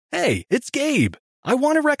Hey, it's Gabe. I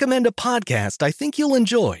want to recommend a podcast I think you'll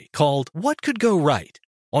enjoy called What Could Go Right.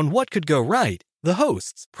 On What Could Go Right, the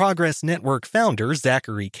hosts, Progress Network founder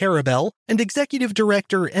Zachary Karabell and executive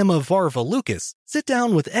director Emma Varva-Lucas, sit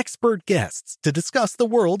down with expert guests to discuss the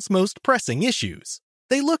world's most pressing issues.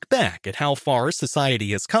 They look back at how far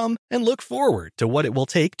society has come and look forward to what it will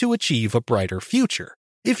take to achieve a brighter future.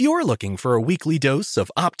 If you're looking for a weekly dose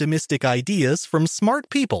of optimistic ideas from smart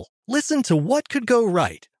people, listen to What Could Go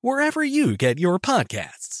Right wherever you get your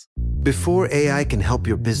podcasts. Before AI can help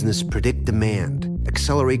your business predict demand,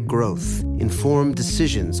 accelerate growth, inform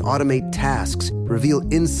decisions, automate tasks, reveal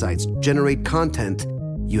insights, generate content,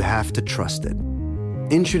 you have to trust it.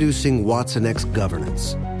 Introducing watsonx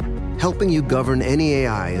Governance, helping you govern any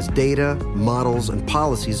AI as data, models, and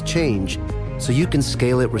policies change so you can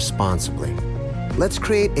scale it responsibly. Let's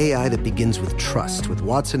create AI that begins with trust with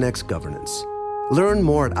watsonx Governance. Learn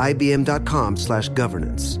more at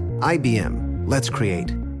ibm.com/governance. IBM. Let's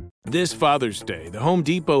create. This Father's Day, the Home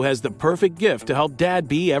Depot has the perfect gift to help Dad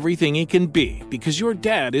be everything he can be, because your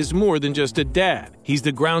dad is more than just a dad. He's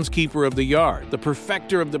the groundskeeper of the yard, the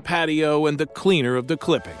perfecter of the patio, and the cleaner of the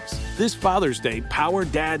clippings. This Father's Day, power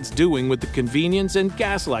Dad's doing with the convenience and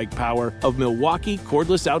gas-like power of Milwaukee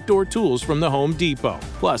cordless outdoor tools from the Home Depot.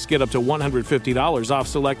 Plus, get up to $150 off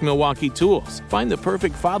select Milwaukee tools. Find the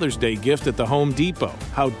perfect Father's Day gift at the Home Depot.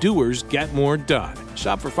 How doers get more done.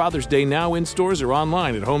 Shop for Father's Day now in stores or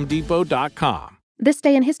online at homedepot.com. This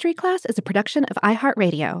Day in History Class is a production of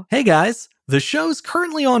iHeartRadio. Hey guys, the show's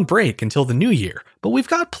currently on break until the new year, but we've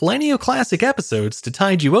got plenty of classic episodes to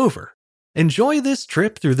tide you over. Enjoy this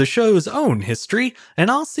trip through the show's own history, and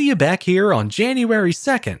I'll see you back here on January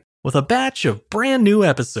 2nd with a batch of brand new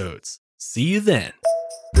episodes. See you then.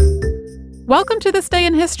 Welcome to This Day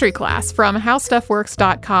in History Class from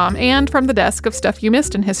HowStuffWorks.com and from the desk of Stuff You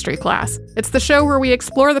Missed in History Class. It's the show where we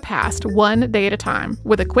explore the past one day at a time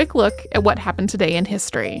with a quick look at what happened today in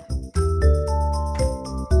history.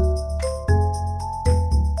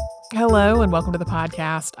 Hello and welcome to the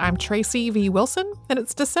podcast. I'm Tracy V. Wilson and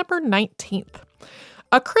it's December 19th.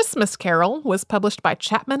 A Christmas Carol was published by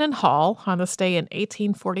Chapman and Hall on this day in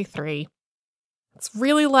 1843. It's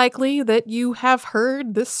really likely that you have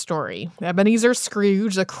heard this story. Ebenezer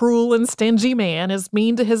Scrooge, a cruel and stingy man, is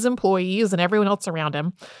mean to his employees and everyone else around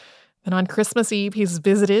him. Then on Christmas Eve, he's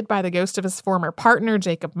visited by the ghost of his former partner,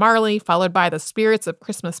 Jacob Marley, followed by the spirits of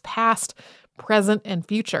Christmas past, present, and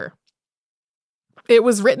future. It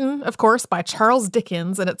was written, of course, by Charles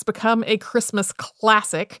Dickens, and it's become a Christmas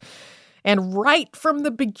classic. And right from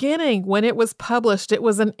the beginning, when it was published, it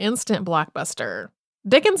was an instant blockbuster.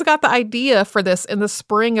 Dickens got the idea for this in the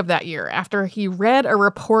spring of that year after he read a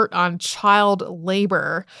report on child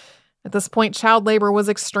labor. At this point, child labor was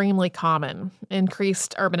extremely common.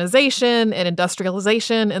 Increased urbanization and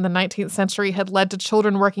industrialization in the 19th century had led to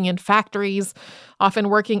children working in factories, often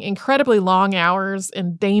working incredibly long hours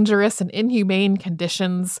in dangerous and inhumane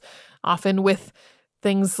conditions, often with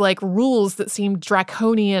things like rules that seemed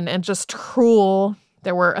draconian and just cruel.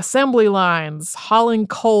 There were assembly lines, hauling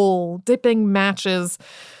coal, dipping matches.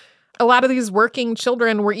 A lot of these working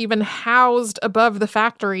children were even housed above the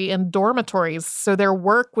factory in dormitories, so their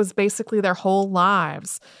work was basically their whole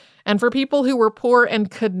lives. And for people who were poor and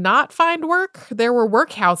could not find work, there were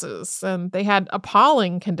workhouses, and they had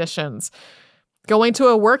appalling conditions. Going to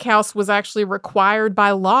a workhouse was actually required by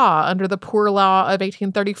law under the Poor Law of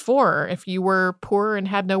 1834. If you were poor and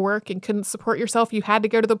had no work and couldn't support yourself, you had to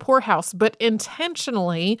go to the poorhouse. But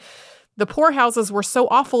intentionally, the poorhouses were so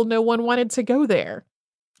awful, no one wanted to go there.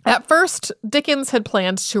 At first, Dickens had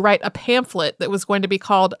planned to write a pamphlet that was going to be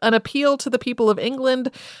called An Appeal to the People of England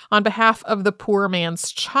on behalf of the poor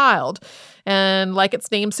man's child. And like its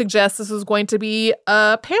name suggests, this was going to be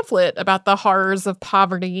a pamphlet about the horrors of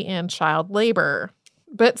poverty and child labor.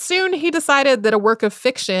 But soon he decided that a work of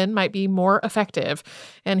fiction might be more effective,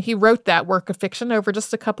 and he wrote that work of fiction over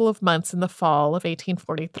just a couple of months in the fall of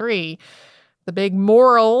 1843. The big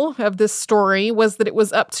moral of this story was that it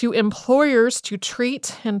was up to employers to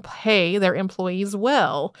treat and pay their employees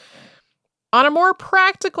well. On a more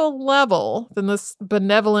practical level than this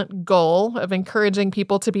benevolent goal of encouraging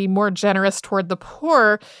people to be more generous toward the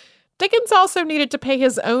poor, Dickens also needed to pay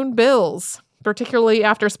his own bills, particularly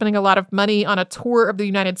after spending a lot of money on a tour of the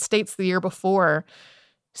United States the year before.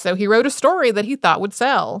 So he wrote a story that he thought would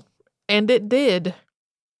sell, and it did.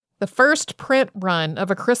 The first print run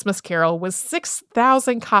of A Christmas Carol was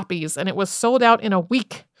 6,000 copies, and it was sold out in a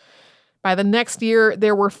week. By the next year,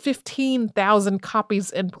 there were 15,000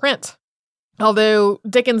 copies in print. Although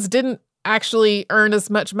Dickens didn't actually earn as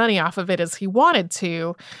much money off of it as he wanted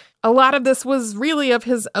to. A lot of this was really of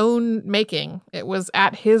his own making. It was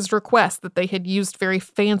at his request that they had used very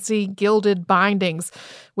fancy gilded bindings,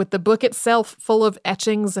 with the book itself full of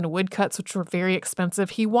etchings and woodcuts, which were very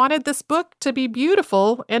expensive. He wanted this book to be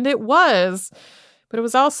beautiful, and it was. But it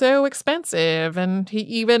was also expensive, and he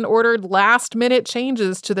even ordered last-minute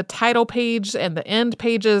changes to the title page and the end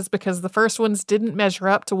pages because the first ones didn't measure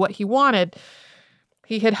up to what he wanted.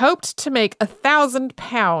 He had hoped to make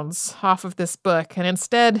 £1,000 off of this book, and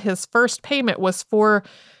instead his first payment was for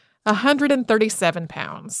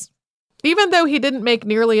 £137. Even though he didn't make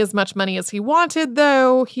nearly as much money as he wanted,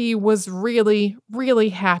 though, he was really, really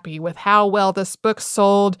happy with how well this book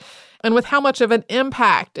sold and with how much of an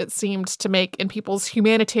impact it seemed to make in people's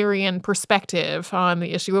humanitarian perspective on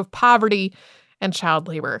the issue of poverty and child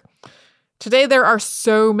labor. Today, there are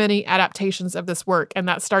so many adaptations of this work, and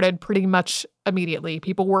that started pretty much immediately.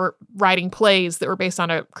 People were writing plays that were based on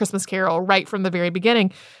A Christmas Carol right from the very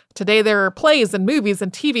beginning. Today, there are plays and movies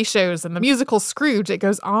and TV shows and the musical Scrooge. It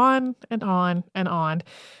goes on and on and on.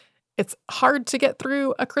 It's hard to get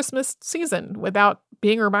through a Christmas season without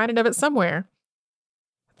being reminded of it somewhere.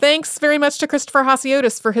 Thanks very much to Christopher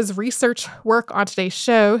Hasiotis for his research work on today's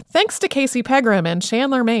show. Thanks to Casey Pegram and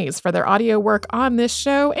Chandler Mays for their audio work on this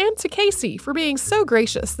show, and to Casey for being so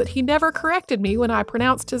gracious that he never corrected me when I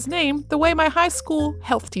pronounced his name the way my high school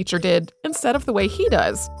health teacher did, instead of the way he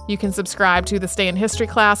does. You can subscribe to This Day in History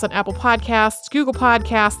class on Apple Podcasts, Google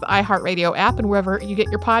Podcasts, the iHeartRadio app, and wherever you get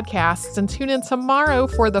your podcasts. And tune in tomorrow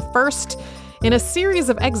for the first in a series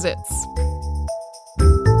of exits.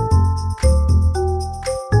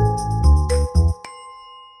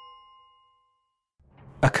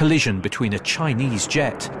 A collision between a Chinese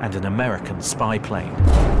jet and an American spy plane.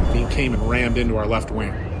 He came and rammed into our left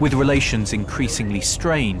wing. With relations increasingly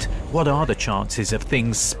strained, what are the chances of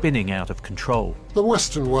things spinning out of control? The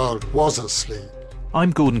Western world was asleep.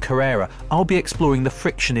 I'm Gordon Carrera. I'll be exploring the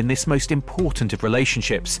friction in this most important of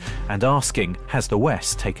relationships and asking, has the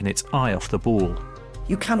West taken its eye off the ball?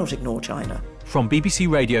 You cannot ignore China. From BBC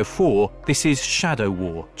Radio 4, this is Shadow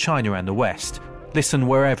War, China and the West. Listen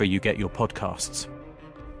wherever you get your podcasts.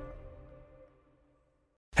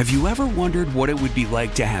 Have you ever wondered what it would be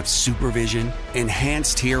like to have supervision,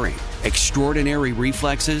 enhanced hearing, extraordinary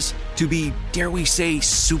reflexes, to be, dare we say,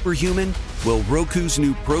 superhuman? Well, Roku's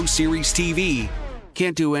new Pro Series TV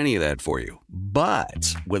can't do any of that for you.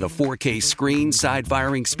 But with a 4K screen,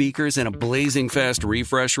 side-firing speakers, and a blazing fast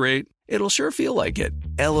refresh rate, it'll sure feel like it.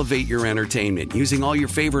 Elevate your entertainment using all your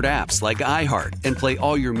favorite apps like iHeart and play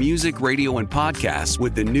all your music, radio, and podcasts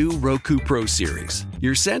with the new Roku Pro Series.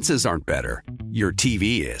 Your senses aren't better. Your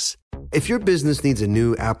TV is. If your business needs a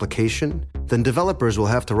new application, then developers will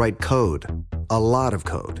have to write code. A lot of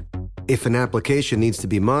code. If an application needs to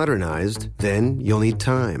be modernized, then you'll need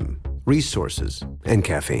time, resources, and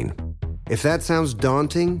caffeine. If that sounds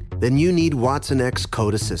daunting, then you need Watson X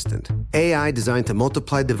Code Assistant. AI designed to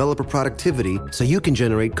multiply developer productivity so you can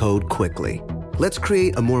generate code quickly. Let's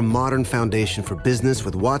create a more modern foundation for business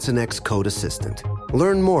with Watson X Code Assistant.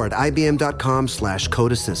 Learn more at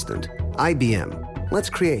ibm.com/code assistant. IBM. Let's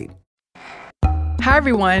create. Hi,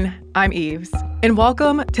 everyone. I'm Eves, and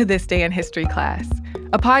welcome to This Day in History class,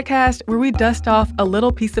 a podcast where we dust off a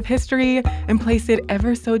little piece of history and place it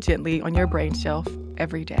ever so gently on your brain shelf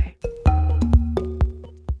every day.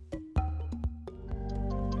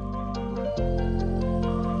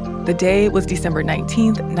 The day was December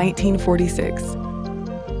 19th, 1946.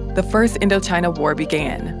 The First Indochina War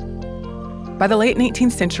began. By the late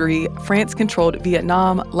 19th century, France controlled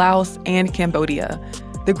Vietnam, Laos, and Cambodia.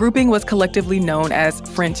 The grouping was collectively known as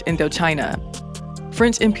French Indochina.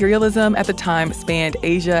 French imperialism at the time spanned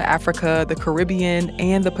Asia, Africa, the Caribbean,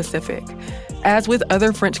 and the Pacific. As with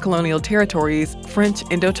other French colonial territories, French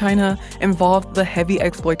Indochina involved the heavy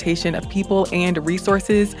exploitation of people and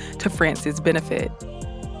resources to France's benefit.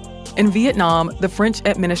 In Vietnam, the French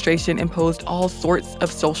administration imposed all sorts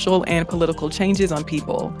of social and political changes on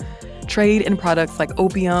people. Trade in products like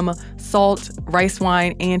opium, salt, rice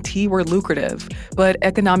wine, and tea were lucrative, but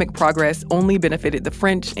economic progress only benefited the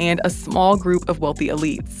French and a small group of wealthy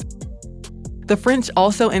elites. The French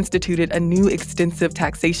also instituted a new extensive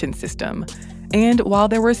taxation system. And while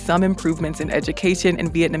there were some improvements in education in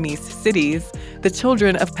Vietnamese cities, the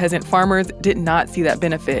children of peasant farmers did not see that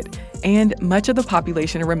benefit, and much of the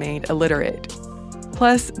population remained illiterate.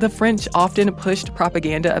 Plus, the French often pushed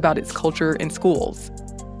propaganda about its culture in schools.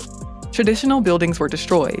 Traditional buildings were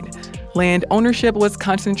destroyed. Land ownership was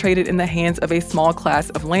concentrated in the hands of a small class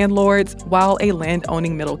of landlords, while a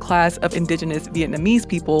land-owning middle class of indigenous Vietnamese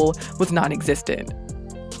people was non-existent.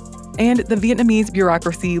 And the Vietnamese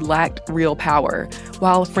bureaucracy lacked real power,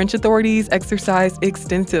 while French authorities exercised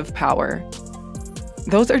extensive power.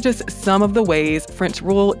 Those are just some of the ways French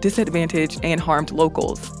rule disadvantaged and harmed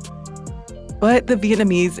locals. But the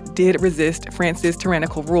Vietnamese did resist France's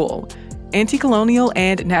tyrannical rule. Anti-colonial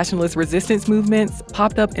and nationalist resistance movements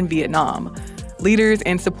popped up in Vietnam. Leaders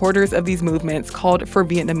and supporters of these movements called for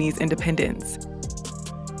Vietnamese independence.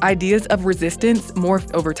 Ideas of resistance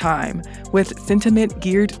morphed over time, with sentiment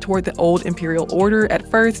geared toward the old imperial order at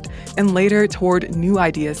first, and later toward new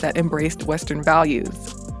ideas that embraced Western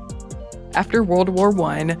values. After World War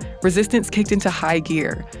I, resistance kicked into high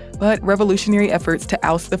gear, but revolutionary efforts to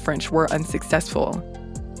oust the French were unsuccessful.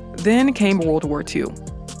 Then came World War II.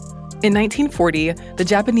 In 1940, the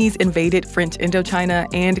Japanese invaded French Indochina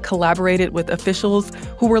and collaborated with officials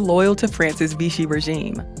who were loyal to France's Vichy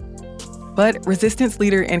regime. But resistance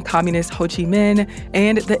leader and communist Ho Chi Minh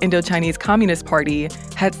and the Indochinese Communist Party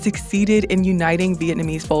had succeeded in uniting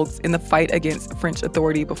Vietnamese folks in the fight against French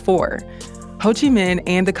authority before. Ho Chi Minh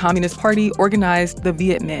and the Communist Party organized the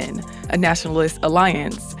Viet Minh, a nationalist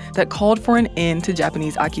alliance that called for an end to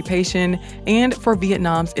Japanese occupation and for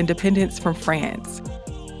Vietnam's independence from France.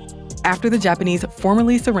 After the Japanese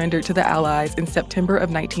formally surrendered to the Allies in September of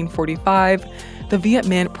 1945, the Viet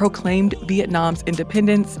Minh proclaimed Vietnam's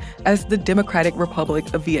independence as the Democratic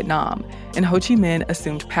Republic of Vietnam, and Ho Chi Minh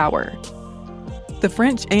assumed power. The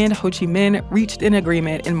French and Ho Chi Minh reached an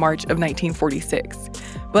agreement in March of 1946,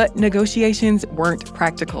 but negotiations weren't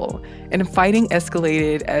practical, and fighting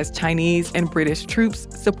escalated as Chinese and British troops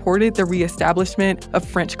supported the reestablishment of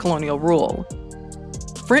French colonial rule.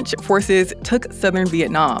 French forces took southern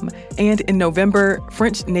Vietnam, and in November,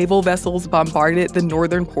 French naval vessels bombarded the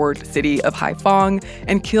northern port city of Haiphong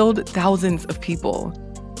and killed thousands of people.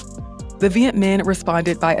 The Viet Minh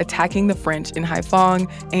responded by attacking the French in Haiphong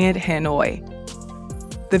and Hanoi.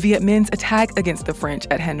 The Viet Minh's attack against the French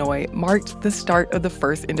at Hanoi marked the start of the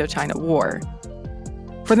First Indochina War.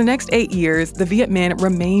 For the next 8 years, the Viet Minh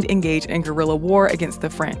remained engaged in guerrilla war against the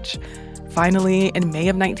French. Finally, in May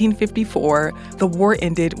of 1954, the war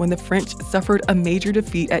ended when the French suffered a major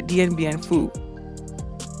defeat at Dien Bien Phu.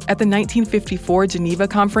 At the 1954 Geneva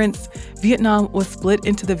Conference, Vietnam was split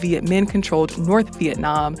into the Viet Minh-controlled North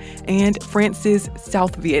Vietnam and France's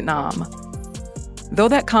South Vietnam. Though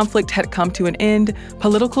that conflict had come to an end,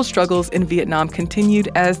 political struggles in Vietnam continued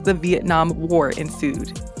as the Vietnam War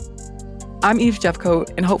ensued. I'm Eve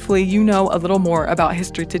Jeffcoat, and hopefully you know a little more about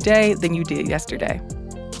history today than you did yesterday.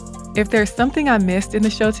 If there's something I missed in the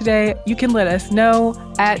show today, you can let us know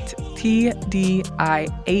at TDIHC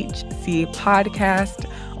Podcast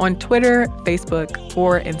on Twitter, Facebook,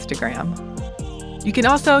 or Instagram. You can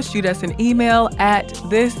also shoot us an email at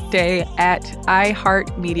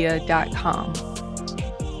thisday@iheartmedia.com.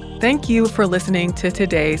 Thank you for listening to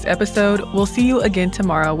today's episode. We'll see you again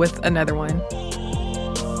tomorrow with another one.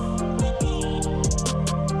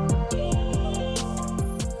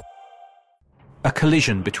 A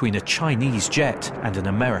collision between a Chinese jet and an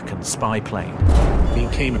American spy plane. He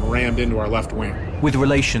came and rammed into our left wing. With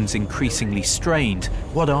relations increasingly strained,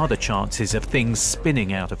 what are the chances of things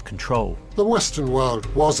spinning out of control? The Western world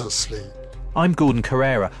was asleep. I'm Gordon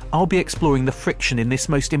Carrera. I'll be exploring the friction in this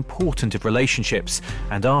most important of relationships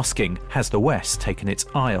and asking, has the West taken its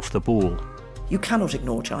eye off the ball? You cannot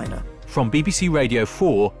ignore China. From BBC Radio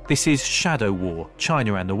 4, this is Shadow War,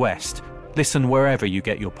 China and the West. Listen wherever you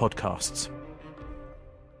get your podcasts.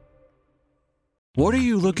 What are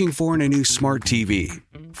you looking for in a new smart TV?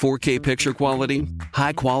 4K picture quality?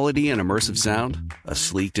 High quality and immersive sound? A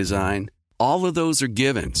sleek design? All of those are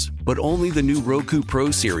givens, but only the new Roku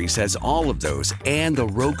Pro Series has all of those and the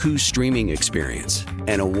Roku streaming experience,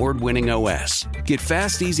 an award-winning OS. Get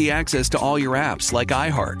fast, easy access to all your apps like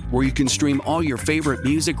iHeart, where you can stream all your favorite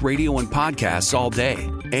music, radio, and podcasts all day,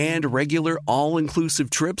 and regular all-inclusive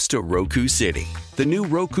trips to Roku City. The new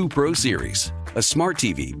Roku Pro Series, a smart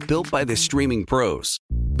TV built by the streaming pros.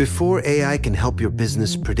 Before AI can help your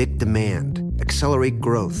business predict demand, accelerate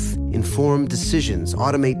growth, inform decisions,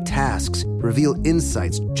 automate tasks, reveal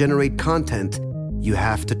insights, generate content, you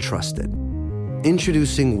have to trust it.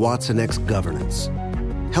 Introducing watsonx Governance,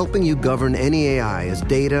 helping you govern any AI as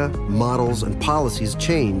data, models, and policies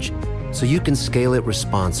change so you can scale it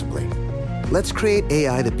responsibly. Let's create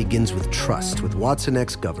AI that begins with trust with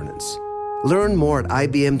watsonx Governance. Learn more at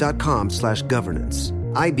ibm.com/governance.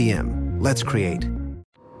 IBM, let's create.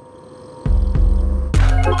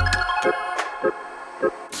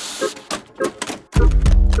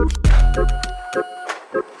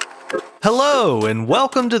 Hello, and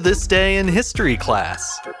welcome to This Day in History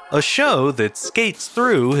Class, a show that skates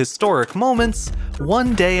through historic moments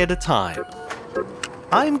one day at a time.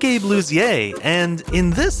 I'm Gabe Luzier, and in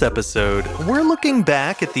this episode, we're looking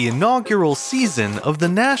back at the inaugural season of the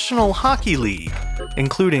National Hockey League,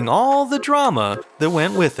 including all the drama that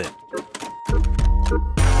went with it.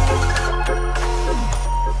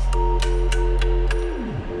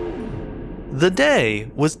 The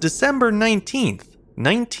day was December 19th,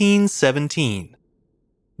 1917.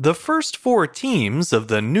 The first 4 teams of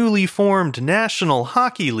the newly formed National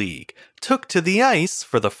Hockey League took to the ice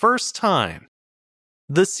for the first time.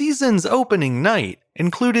 The season's opening night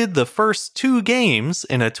included the first 2 games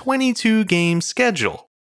in a 22-game schedule.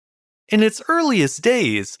 In its earliest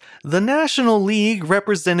days, the National League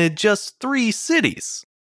represented just 3 cities.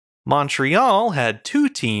 Montreal had 2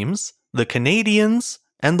 teams, the Canadiens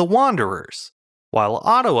and the Wanderers, while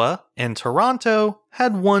Ottawa and Toronto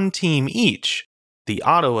had 1 team each, the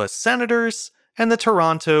Ottawa Senators and the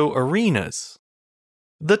Toronto Arenas.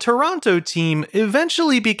 The Toronto team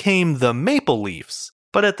eventually became the Maple Leafs,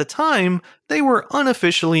 but at the time, they were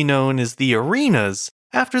unofficially known as the Arenas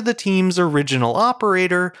after the team's original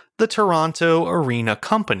operator, the Toronto Arena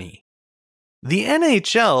Company. The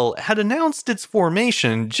NHL had announced its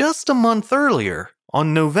formation just a month earlier,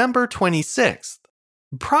 on November 26th.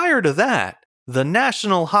 Prior to that, the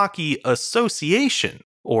National Hockey Association,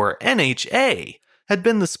 or NHA, had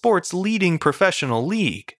been the sport's leading professional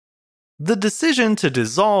league. The decision to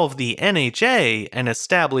dissolve the NHA and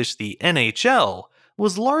establish the NHL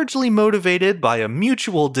was largely motivated by a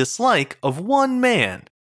mutual dislike of one man,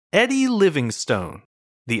 Eddie Livingstone,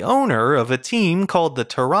 the owner of a team called the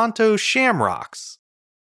Toronto Shamrocks.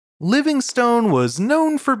 Livingstone was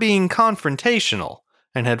known for being confrontational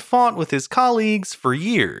and had fought with his colleagues for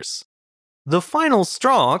years. The final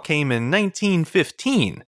straw came in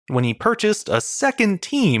 1915 when he purchased a second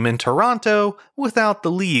team in Toronto without the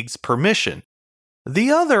league's permission. The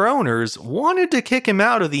other owners wanted to kick him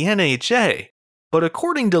out of the NHA, but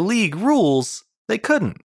according to league rules, they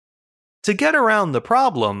couldn't. To get around the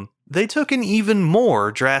problem, they took an even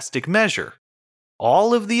more drastic measure.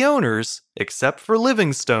 All of the owners, except for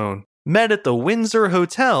Livingstone, met at the Windsor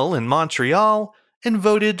Hotel in Montreal and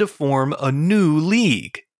voted to form a new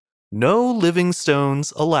league. No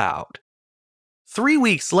Livingstones allowed. 3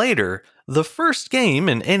 weeks later, the first game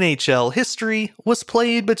in NHL history was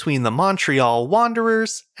played between the Montreal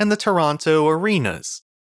Wanderers and the Toronto Arenas.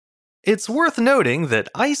 It's worth noting that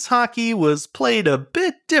ice hockey was played a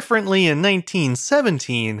bit differently in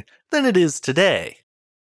 1917 than it is today.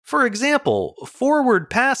 For example, forward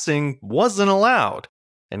passing wasn't allowed,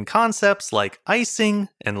 and concepts like icing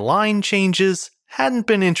and line changes hadn't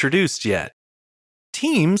been introduced yet.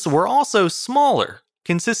 Teams were also smaller,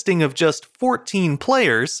 consisting of just 14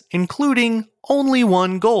 players, including only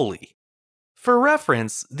 1 goalie. For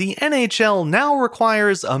reference, the NHL now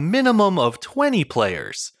requires a minimum of 20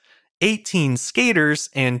 players, 18 skaters,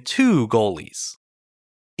 and 2 goalies.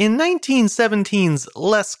 In 1917's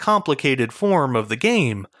less complicated form of the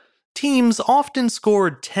game, teams often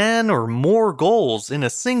scored 10 or more goals in a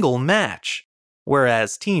single match,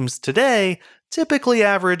 whereas teams today typically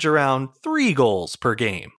average around 3 goals per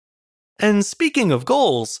game. And speaking of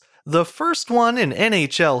goals, the first one in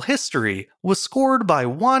NHL history was scored by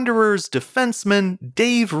Wanderers defenseman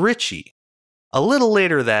Dave Ritchie. A little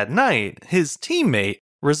later that night, his teammate,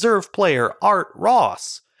 reserve player Art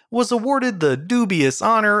Ross, was awarded the dubious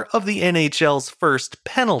honor of the NHL's first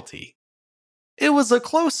penalty. It was a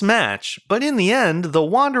close match, but in the end, the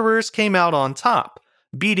Wanderers came out on top,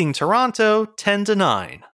 beating Toronto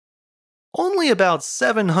 10-9. Only about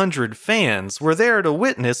 700 fans were there to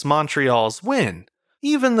witness Montreal's win,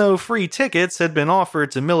 even though free tickets had been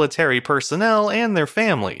offered to military personnel and their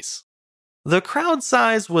families. The crowd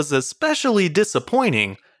size was especially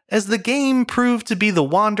disappointing as the game proved to be the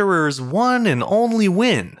Wanderers' one and only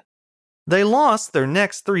win. They lost their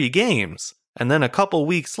next 3 games, and then a couple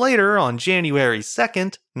weeks later on January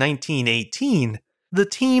 2nd, 1918, the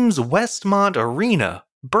team's Westmont Arena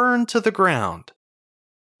burned to the ground.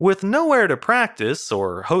 With nowhere to practice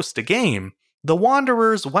or host a game, the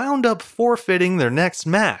Wanderers wound up forfeiting their next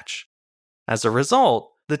match. As a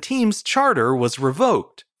result, the team's charter was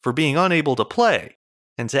revoked for being unable to play,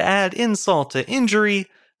 and to add insult to injury,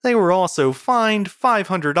 they were also fined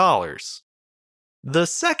 $500. The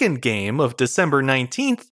second game of December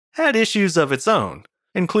 19th had issues of its own,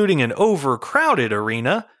 including an overcrowded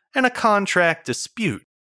arena and a contract dispute.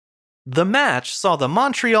 The match saw the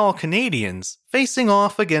Montreal Canadiens facing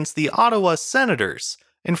off against the Ottawa Senators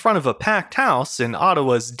in front of a packed house in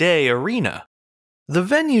Ottawa's Day Arena. The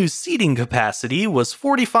venue's seating capacity was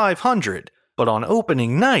 4,500, but on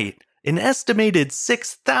opening night, an estimated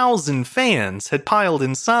 6,000 fans had piled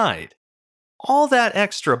inside. all that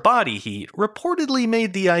extra body heat reportedly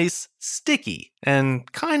made the ice sticky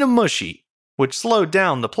and kind of mushy, which slowed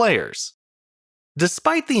down the players.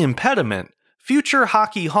 Despite the impediment, future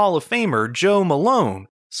Hockey Hall of Famer Joe Malone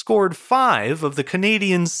scored 5 of the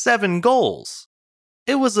Canadiens' 7 goals.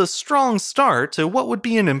 It was a strong start to what would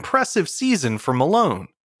be an impressive season for Malone,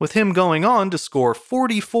 with him going on to score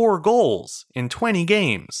 44 goals in 20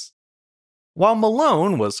 games. While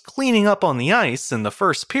Malone was cleaning up on the ice in the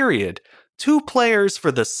first period, 2 players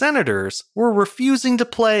for the Senators were refusing to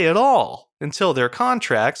play at all until their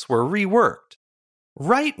contracts were reworked.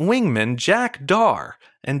 Right wingman Jack Darr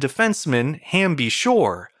and defenseman Hamby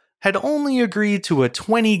Shore had only agreed to a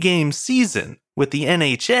 20-game season with the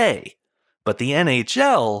NHA, but the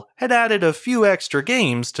NHL had added a few extra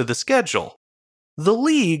games to the schedule. The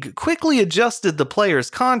league quickly adjusted the players'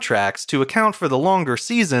 contracts to account for the longer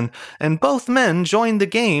season, and both men joined the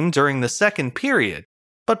game during the second period,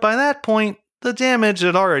 but by that point, the damage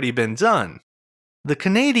had already been done. The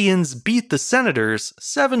Canadiens beat the Senators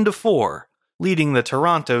 7-4, leading the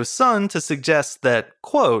Toronto Sun to suggest that,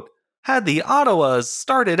 quote, had the Ottawas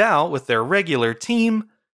started out with their regular team,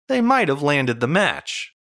 they might have landed the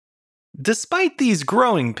match. Despite these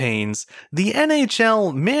growing pains, the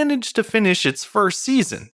NHL managed to finish its first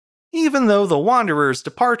season, even though the Wanderers'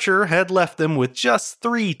 departure had left them with just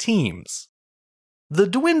 3 teams. The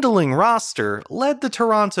dwindling roster led the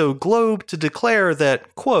Toronto Globe to declare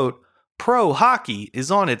that, quote, pro hockey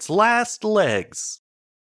is on its last legs.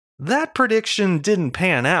 That prediction didn't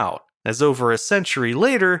pan out, as over a century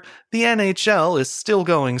later, the NHL is still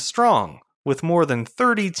going strong, with more than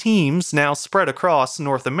 30 teams now spread across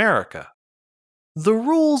North America. The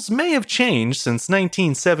rules may have changed since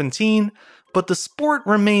 1917, but the sport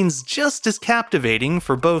remains just as captivating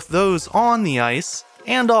for both those on the ice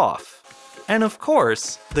and off. And of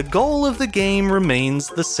course, the goal of the game remains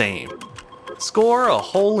the same. Score a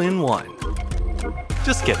hole-in-one.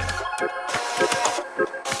 Just kidding.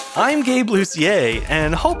 I'm Gabe Lussier,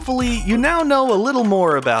 and hopefully you now know a little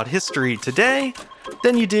more about history today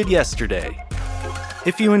than you did yesterday.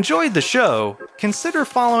 If you enjoyed the show, consider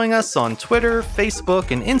following us on Twitter,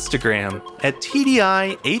 Facebook, and Instagram at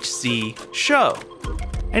TDIHC Show.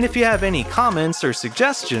 And if you have any comments or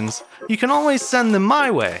suggestions, you can always send them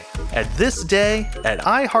my way at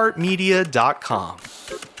thisday@iheartmedia.com.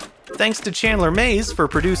 Thanks to Chandler Mays for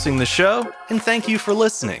producing the show, and thank you for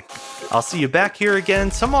listening. I'll see you back here again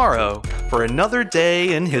tomorrow for another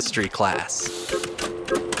day in history class.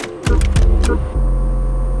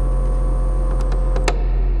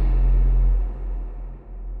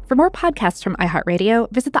 For more podcasts from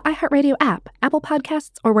iHeartRadio, visit the iHeartRadio app, Apple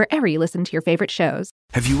Podcasts, or wherever you listen to your favorite shows.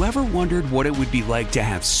 Have you ever wondered what it would be like to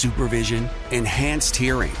have supervision, enhanced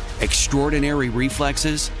hearing, extraordinary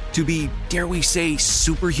reflexes, to be, dare we say,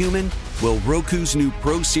 superhuman? Well, Roku's new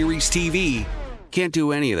Pro Series TV can't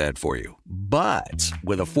do any of that for you. But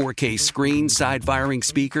with a 4K screen, side-firing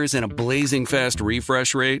speakers, and a blazing fast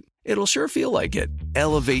refresh rate, it'll sure feel like it.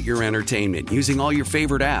 Elevate your entertainment using all your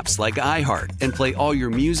favorite apps like iHeart and play all your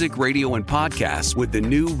music, radio, and podcasts with the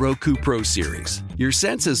new Roku Pro Series. Your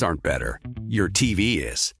senses aren't better. Your TV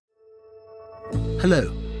is.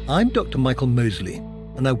 Hello, I'm Dr. Michael Mosley,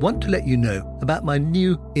 and I want to let you know about my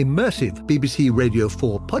new immersive BBC Radio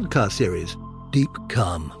 4 podcast series, Deep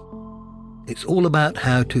Calm. It's all about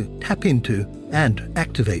how to tap into and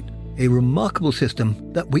activate a remarkable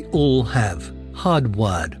system that we all have,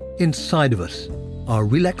 hardwired inside of us, our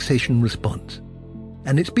relaxation response.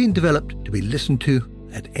 And it's been developed to be listened to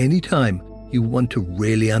at any time you want to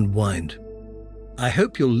really unwind. I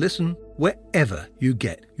hope you'll listen wherever you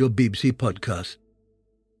get your BBC podcasts.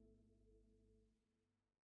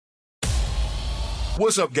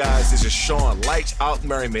 What's up, guys? This is Sean Lights Out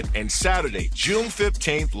Merriman, and Saturday, June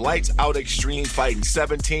 15th, Lights Out Extreme Fighting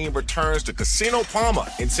 17 returns to Casino Palma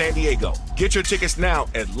in San Diego. Get your tickets now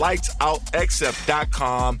at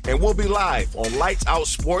lightsoutxf.com, and we'll be live on Lights Out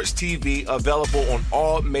Sports TV, available on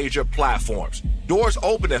all major platforms. Doors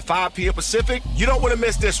open at 5 p.m. Pacific. You don't want to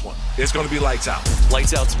miss this one. It's going to be Lights Out.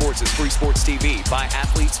 Lights Out Sports is free sports TV by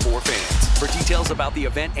athletes for fans. For details about the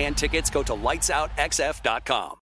event and tickets, go to lightsoutxf.com.